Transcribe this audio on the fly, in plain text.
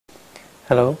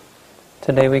Hello.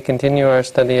 Today we continue our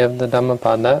study of the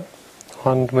Dhammapada,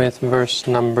 on with verse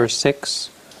number 6,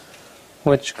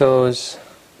 which goes,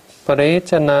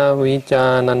 Parechana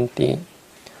vijananti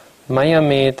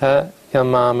mayametha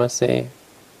yamamase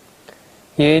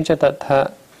yeja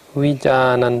tatha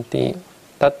vijananti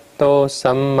tatto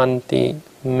sammanti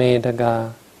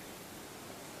medaga.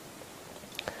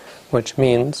 Which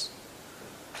means,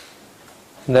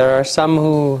 there are some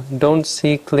who don't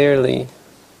see clearly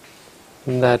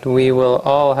that we will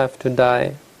all have to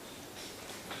die.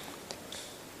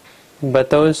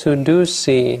 But those who do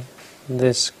see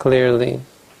this clearly,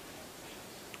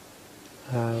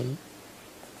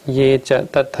 ye cha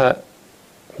tatha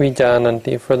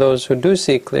vijananti, for those who do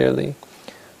see clearly,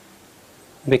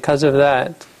 because of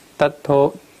that,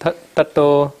 tatto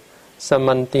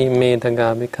samanti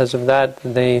medaga, because of that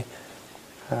they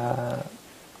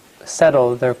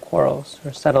settle their quarrels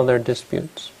or settle their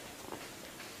disputes.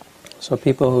 So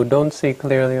people who don't see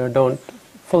clearly or don't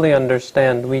fully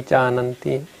understand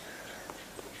vijananti,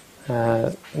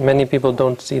 many people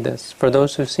don't see this. For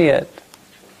those who see it,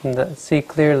 that see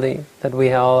clearly that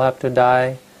we all have to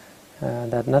die,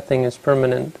 that nothing is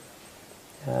permanent,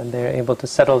 they're able to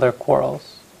settle their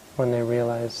quarrels when they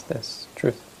realize this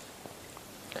truth.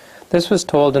 This was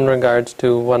told in regards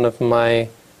to one of my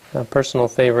personal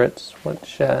favorites,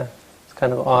 which is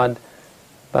kind of odd,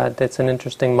 but it's an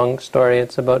interesting monk story.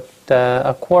 It's about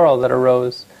a quarrel that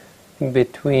arose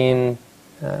between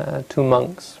two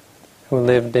monks who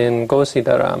lived in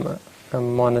Gosidarama, a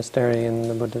monastery in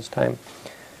the Buddha's time.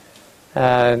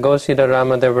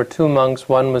 Gosidarama, there were two monks.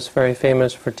 One was very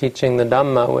famous for teaching the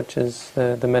Dhamma, which is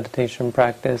the meditation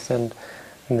practice and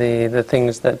the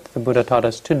things that the Buddha taught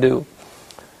us to do,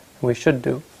 we should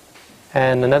do.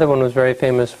 And another one was very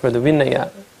famous for the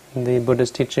Vinaya, the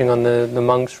Buddha's teaching on the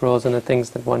monks' rules and the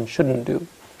things that one shouldn't do.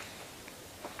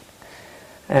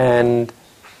 And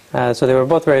so they were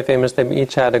both very famous. They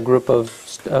each had a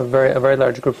very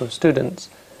large group of students.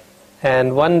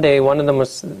 And one day, one of them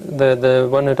was the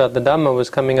one who taught the Dhamma was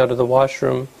coming out of the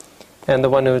washroom, and the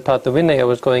one who taught the Vinaya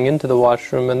was going into the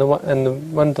washroom. And the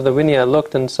one to the Vinaya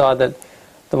looked and saw that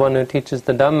the one who teaches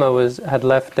the Dhamma had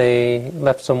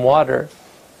left some water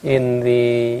in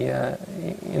the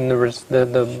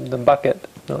bucket,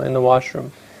 in the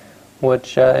washroom,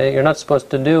 which you're not supposed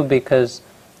to do because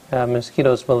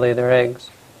mosquitoes will lay their eggs.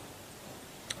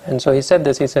 And so he said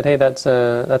this. He said, "Hey, that's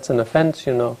an offense,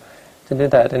 to do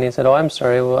that." And he said, "Oh, I'm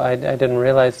sorry. Well, I didn't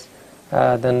realize.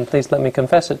 Then please let me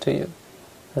confess it to you."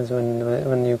 Because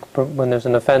when there's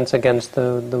an offense against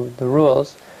the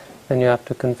rules, then you have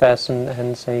to confess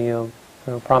and say you'll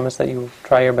promise that you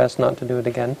try your best not to do it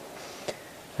again.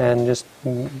 And just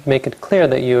make it clear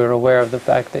that you are aware of the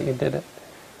fact that you did it.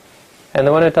 And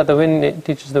the one who taught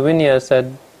teaches the Vinaya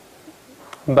said,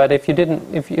 but if you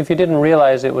didn't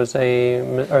realize it was or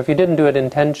if you didn't do it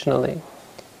intentionally,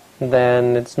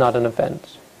 then it's not an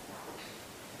offense.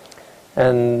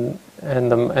 And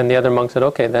the other monk said,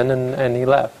 okay then, and he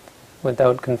left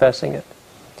without confessing it.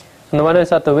 And the one who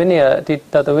taught the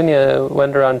Vinaya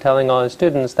went around telling all his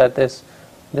students that this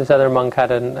other monk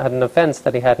had an offense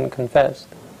that he hadn't confessed.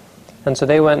 And so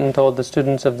they went and told the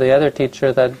students of the other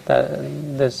teacher that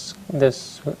this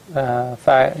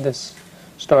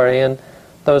story, and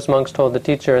those monks told the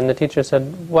teacher, and the teacher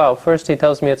said, "Wow, first he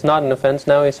tells me it's not an offense,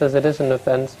 now he says it is an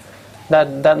offense.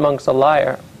 That monk's a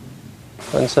liar."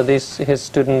 And so his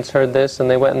students heard this, and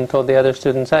they went and told the other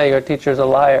students, "Hey, your teacher's a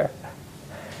liar."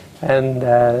 And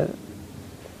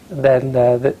then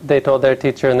they told their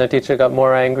teacher, and their teacher got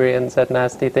more angry and said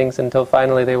nasty things until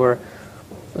finally they were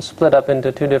split up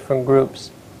into two different groups.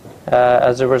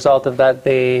 As a result of that,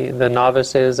 the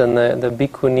novices and the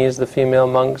bhikkhunis, the female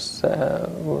monks,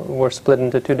 were split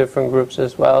into two different groups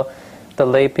as well. The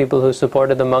lay people who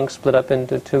supported the monks split up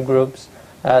into two groups.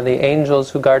 The angels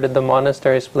who guarded the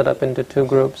monastery split up into two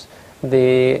groups.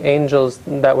 The angels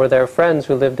that were their friends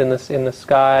who lived in the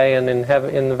sky and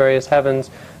in the various heavens,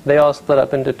 they all split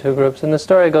up into two groups. And the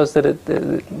story goes that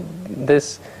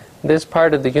this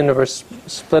part of the universe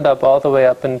split up all the way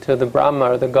up into the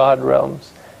Brahma or the God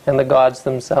realms, and the gods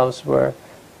themselves were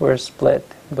split,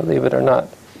 believe it or not,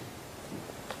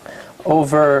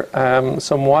 over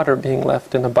some water being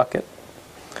left in a bucket.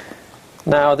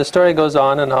 Now the story goes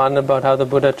on and on about how the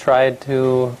Buddha tried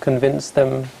to convince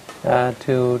them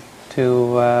to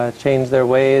change their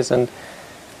ways, and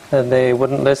they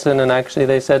wouldn't listen. And actually,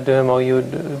 they said to him, "Oh,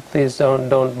 please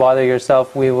don't bother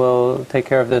yourself. We will take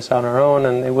care of this on our own."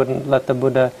 And they wouldn't let the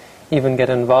Buddha even get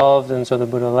involved. And so the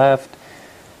Buddha left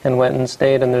and went and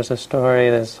stayed. And there's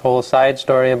this whole side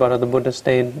story about how the Buddha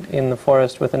stayed in the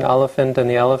forest with an elephant, and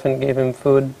the elephant gave him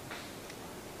food.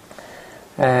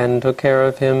 and took care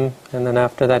of him, and then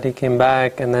after that he came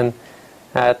back, and then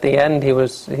at the end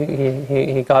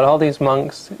he got all these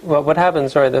monks. What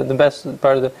happened, sorry, the best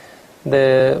part of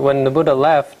when the Buddha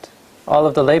left, all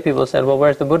of the lay people said, well,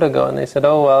 where's the Buddha go? And they said,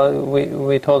 oh, well,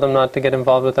 we told him not to get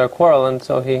involved with our quarrel, and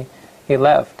so he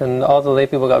left. And all the lay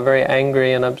people got very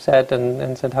angry and upset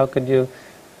and said, how could you,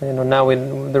 now we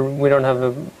don't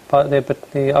have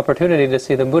the opportunity to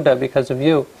see the Buddha because of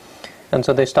you. And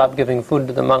so they stopped giving food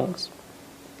to the monks.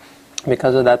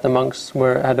 Because of that, the monks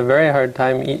had a very hard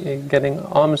time getting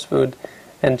alms food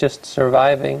and just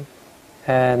surviving.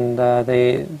 And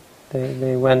they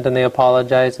went and they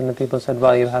apologized, and the people said,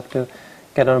 well, you have to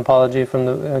get an apology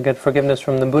get forgiveness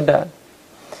from the Buddha.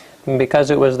 And because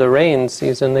it was the rain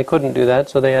season, they couldn't do that,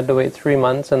 so they had to wait 3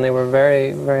 months, and they were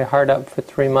very, very hard up for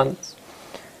 3 months.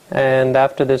 And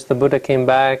after this, the Buddha came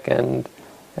back, and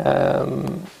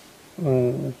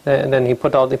then he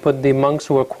put the monks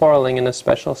who were quarreling in a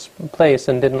special place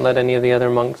and didn't let any of the other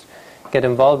monks get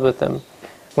involved with them.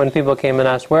 When people came and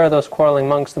asked, where are those quarreling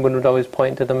monks, the Buddha would always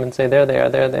point to them and say, there they are,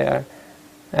 there they are.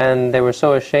 And they were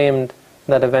so ashamed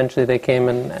that eventually they came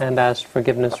and asked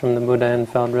forgiveness from the Buddha and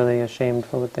felt really ashamed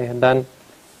for what they had done.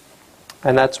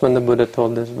 And that's when the Buddha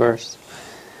told this verse.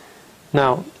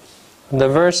 Now, the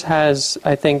verse has,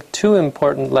 I think, 2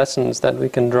 important lessons that we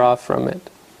can draw from it.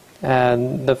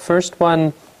 And the first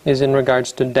one is in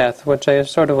regards to death, which I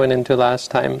sort of went into last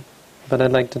time, but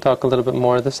I'd like to talk a little bit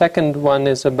more. The second one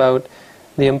is about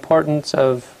the importance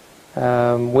of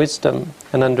wisdom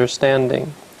and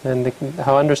understanding, and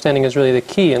how understanding is really the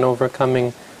key in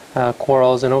overcoming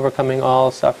quarrels and overcoming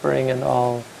all suffering and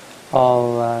all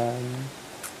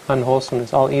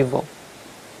unwholesomeness, all evil.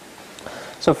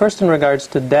 So first, in regards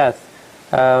to death,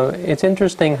 it's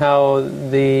interesting how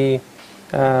the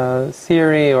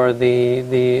theory or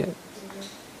the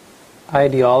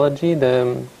ideology,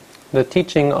 the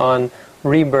teaching on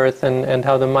rebirth and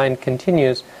how the mind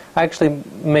continues actually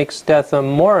makes death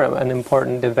an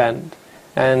important event.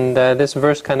 And this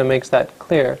verse kind of makes that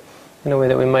clear in a way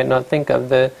that we might not think of.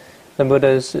 The Buddha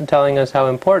is telling us how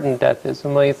important death is.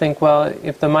 And well, you think, well,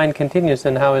 if the mind continues,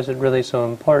 then how is it really so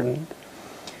important?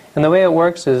 And the way it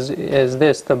works is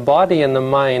this: the body and the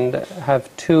mind have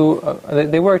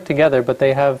they work together, but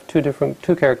they have different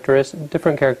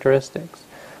characteristics.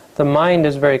 The mind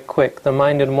is very quick. The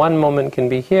mind in one moment can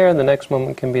be here, the next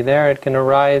moment can be there. It can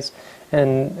arise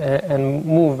and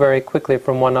move very quickly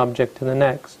from one object to the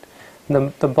next.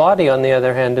 The body, on the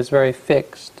other hand, is very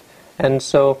fixed. And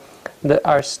so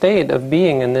our state of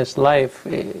being in this life,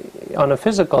 on a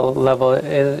physical level,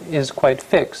 is quite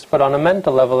fixed, but on a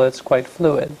mental level, it's quite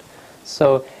fluid.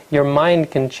 So your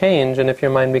mind can change, and if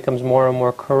your mind becomes more and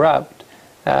more corrupt,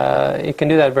 it can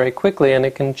do that very quickly, and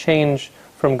it can change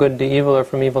from good to evil or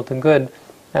from evil to good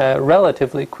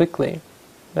relatively quickly.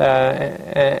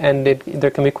 And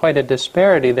there can be quite a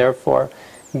disparity, therefore,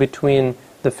 between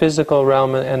the physical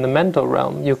realm and the mental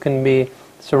realm. You can be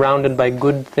surrounded by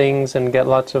good things and get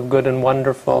lots of good and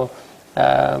wonderful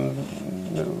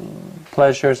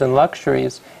pleasures and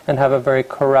luxuries, and have a very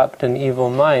corrupt and evil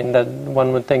mind that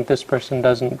one would think this person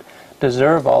doesn't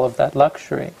deserve all of that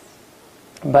luxury.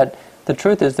 But the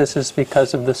truth is, this is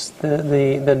because of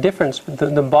the difference.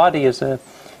 The body is a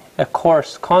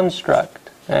coarse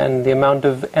construct, and the amount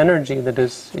of energy that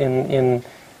is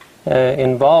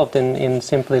involved in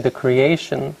simply the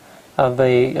creation of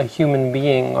a human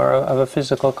being or of a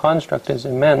physical construct is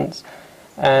immense.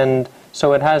 And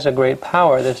so it has a great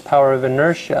power, this power of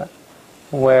inertia,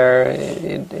 where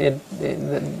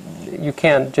you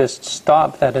can't just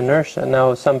stop that inertia.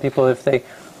 Now, some people, if they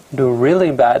do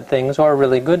really bad things or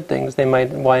really good things, they might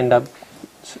wind up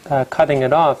cutting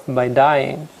it off by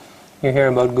dying. You hear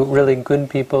about really good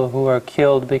people who are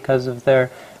killed because of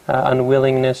their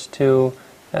unwillingness to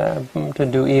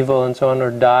do evil and so on,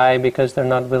 or die because they're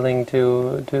not willing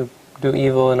to do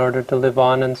evil in order to live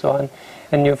on and so on.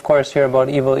 And you, of course, hear about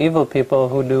evil people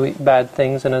who do bad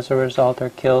things and as a result are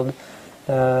killed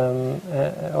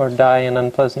or die in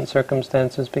unpleasant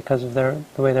circumstances because of the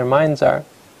way their minds are.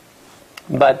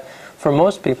 But for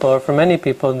most people, or for many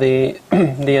people, the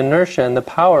inertia and the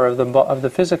power of the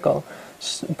physical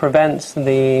prevents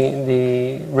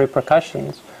the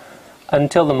repercussions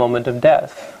until the moment of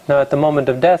death. Now, at the moment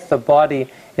of death, the body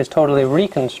is totally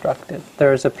reconstructed.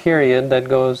 There is a period that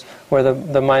goes where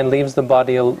the mind leaves the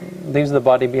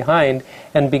body behind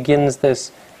and begins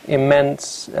this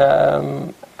immense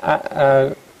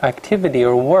activity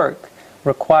or work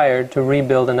required to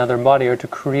rebuild another body or to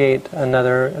create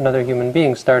another human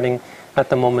being, starting at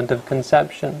the moment of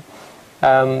conception.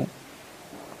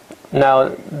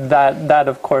 Now, that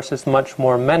of course is much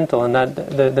more mental, and that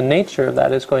the nature of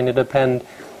that is going to depend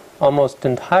almost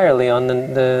entirely on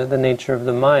the nature of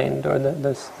the mind, or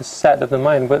the set of the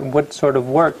mind. What sort of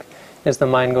work is the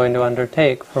mind going to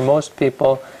undertake? For most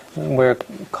people, we're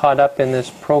caught up in this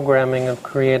programming of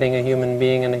creating a human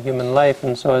being and a human life,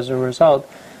 and so as a result,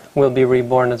 we'll be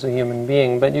reborn as a human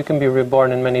being. But you can be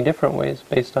reborn in many different ways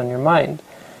based on your mind.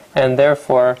 And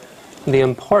therefore, the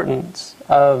importance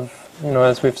of,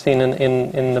 as we've seen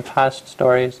in the past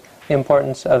stories, the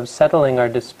importance of settling our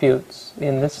disputes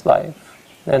in this life,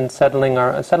 and settling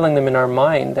them in our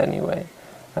mind anyway.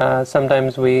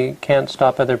 Sometimes we can't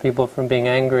stop other people from being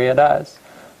angry at us,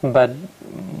 but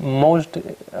most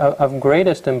of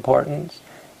greatest importance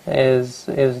is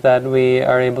that we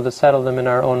are able to settle them in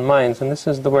our own minds. And this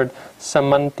is the word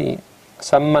sammanti,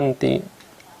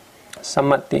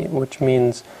 which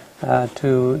means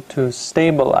to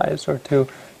stabilize or to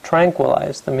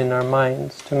tranquilize them in our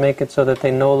minds, to make it so that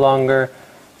they no longer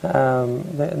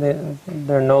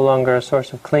they're no longer a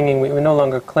source of clinging. We no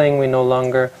longer cling. We no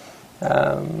longer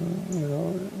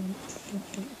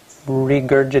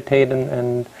regurgitate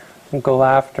and go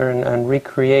after and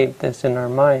recreate this in our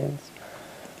minds.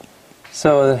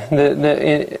 So,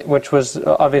 which was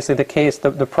obviously the case,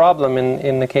 the problem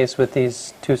in the case with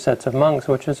these two sets of monks,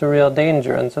 which is a real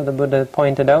danger. And so the Buddha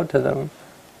pointed out to them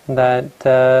that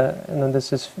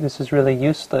this is really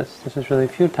useless. This is really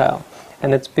futile.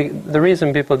 And the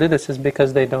reason people do this is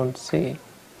because they don't see.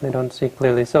 They don't see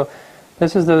clearly. So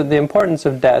this is the importance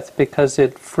of death, because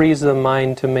it frees the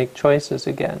mind to make choices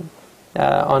again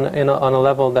on a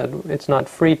level that it's not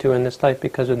free to in this life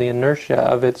because of the inertia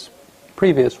of its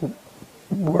previous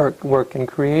work in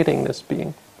creating this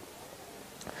being.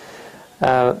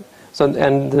 And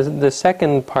the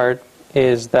second part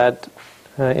is that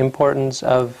importance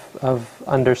of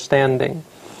understanding,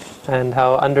 and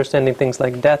how understanding things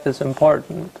like death is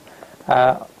important.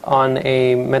 On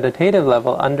a meditative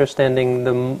level, understanding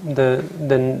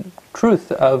the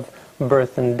truth of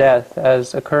birth and death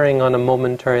as occurring on a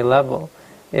momentary level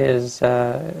is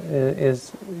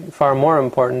far more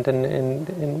important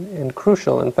and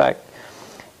crucial, in fact,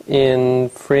 in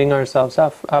freeing ourselves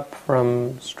up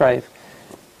from strife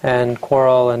and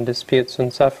quarrel and disputes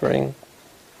and suffering.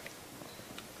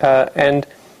 And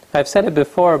I've said it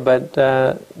before, but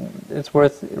it's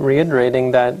worth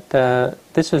reiterating that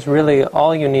this is really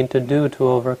all you need to do to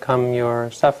overcome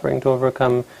your suffering, to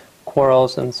overcome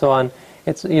quarrels and so on.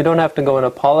 You don't have to go and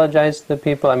apologize to the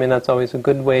people. I mean, that's always a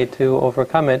good way to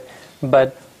overcome it.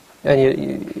 But on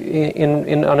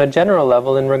a general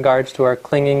level, in regards to our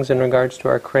clingings, in regards to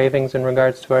our cravings, in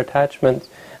regards to our attachments,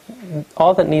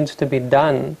 all that needs to be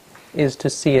done is to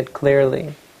see it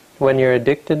clearly. When you're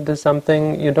addicted to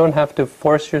something, you don't have to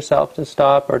force yourself to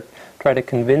stop or try to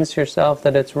convince yourself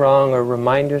that it's wrong or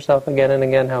remind yourself again and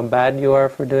again how bad you are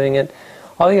for doing it.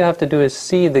 All you have to do is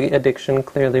see the addiction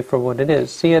clearly for what it is.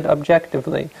 See it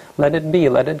objectively. Let it be.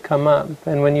 Let it come up.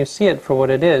 And when you see it for what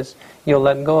it is, you'll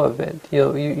let go of it.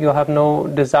 You'll have no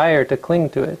desire to cling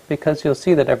to it, because you'll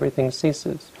see that everything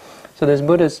ceases. So this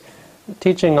Buddha's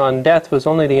teaching on death was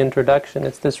only the introduction.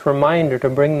 It's this reminder to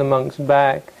bring the monks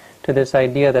back to this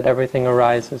idea that everything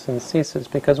arises and ceases.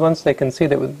 Because once they can see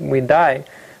that we die,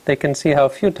 they can see how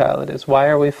futile it is. Why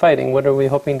are we fighting? What are we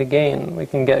hoping to gain? We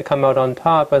can come out on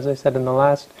top, as I said in the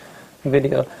last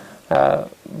video.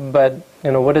 But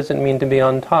what does it mean to be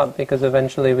on top? Because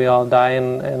eventually we all die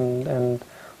and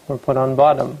we're put on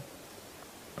bottom.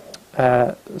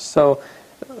 And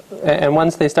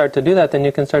once they start to do that, then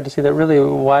you can start to see that really,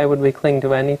 why would we cling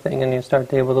to anything? And you start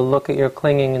to be able to look at your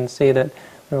clinging and see that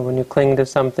when you cling to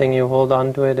something, you hold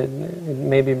on to it, it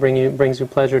maybe brings you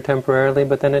pleasure temporarily,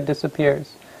 but then it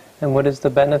disappears. And what is the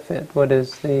benefit? What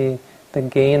is the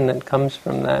gain that comes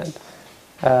from that?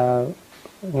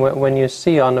 When you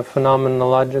see on a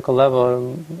phenomenological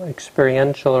level,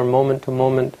 experiential or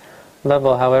moment-to-moment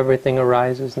level, how everything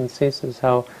arises and ceases,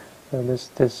 how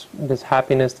this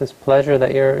happiness, this pleasure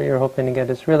that you're hoping to get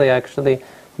is really actually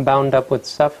bound up with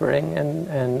suffering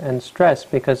and stress,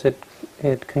 because it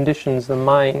conditions the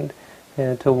mind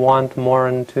to want more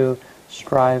and to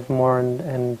strive more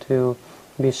and to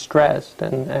be stressed,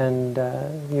 and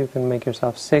you can make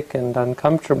yourself sick and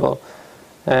uncomfortable,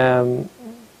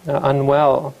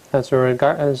 unwell as a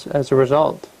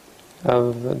result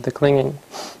of the clinging.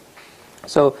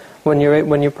 So when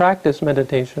you practice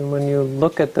meditation, when you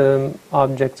look at the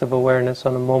objects of awareness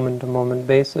on a moment-to-moment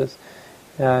basis,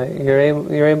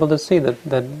 you're able to see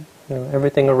that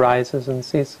everything arises and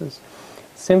ceases.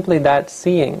 Simply that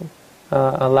seeing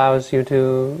allows you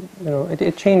to,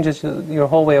 it changes your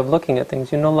whole way of looking at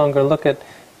things. You no longer look at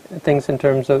things in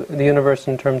terms of the universe,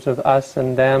 in terms of us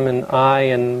and them and I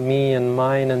and me and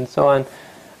mine and so on.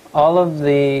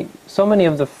 So many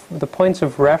of the points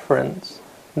of reference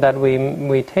that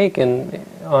we take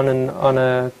on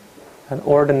an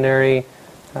ordinary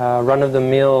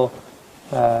run-of-the-mill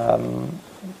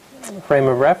frame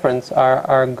of reference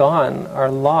are gone,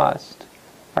 are lost,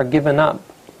 are given up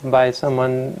by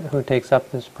someone who takes up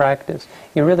this practice.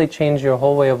 You really change your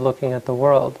whole way of looking at the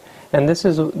world. And this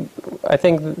is, I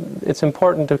think it's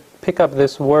important to pick up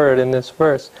this word in this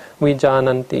verse,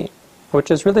 vijananti, which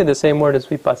is really the same word as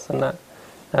vipassana.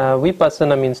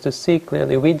 Vipassana means to see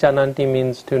clearly. Vijananti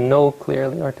means to know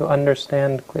clearly or to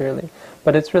understand clearly.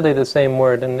 But it's really the same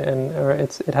word, and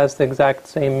it has the exact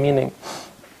same meaning.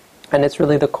 And it's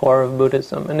really the core of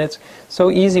Buddhism. And it's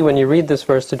so easy when you read this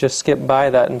verse to just skip by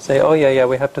that and say, oh yeah,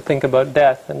 we have to think about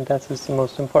death, and death is the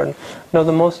most important. No,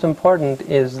 the most important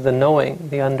is the knowing,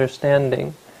 the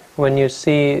understanding. When you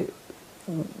see,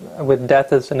 with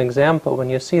death as an example, when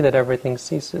you see that everything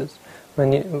ceases,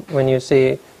 when you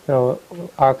see,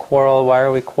 our quarrel, why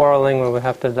are we quarreling when we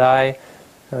have to die?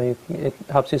 It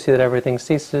helps you see that everything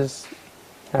ceases.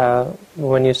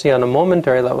 When you see on a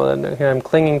momentary level, here I'm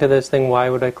clinging to this thing, why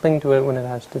would I cling to it when it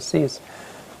has to cease?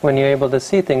 When you're able to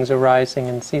see things arising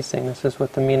and ceasing, this is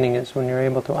what the meaning is, when you're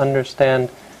able to understand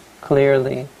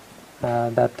clearly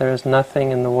that there is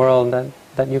nothing in the world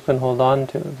that you can hold on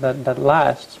to, that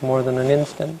lasts more than an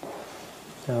instant.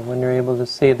 When you're able to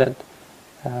see that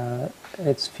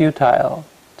it's futile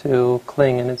to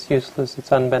cling, and it's useless, it's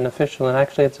unbeneficial, and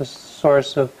actually it's a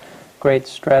source of great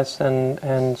stress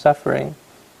and suffering.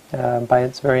 By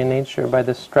its very nature, by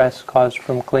the stress caused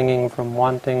from clinging, from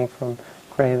wanting, from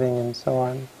craving, and so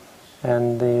on,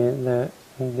 and the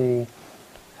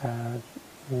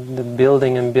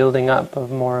building and building up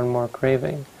of more and more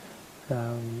craving,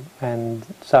 and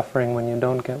suffering when you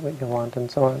don't get what you want, and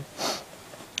so on.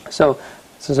 So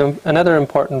this is another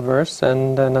important verse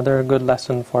and another good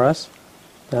lesson for us.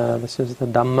 This is the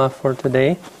Dhamma for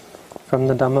today from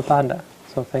the Dhammapada.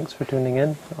 So thanks for tuning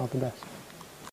in. All the best.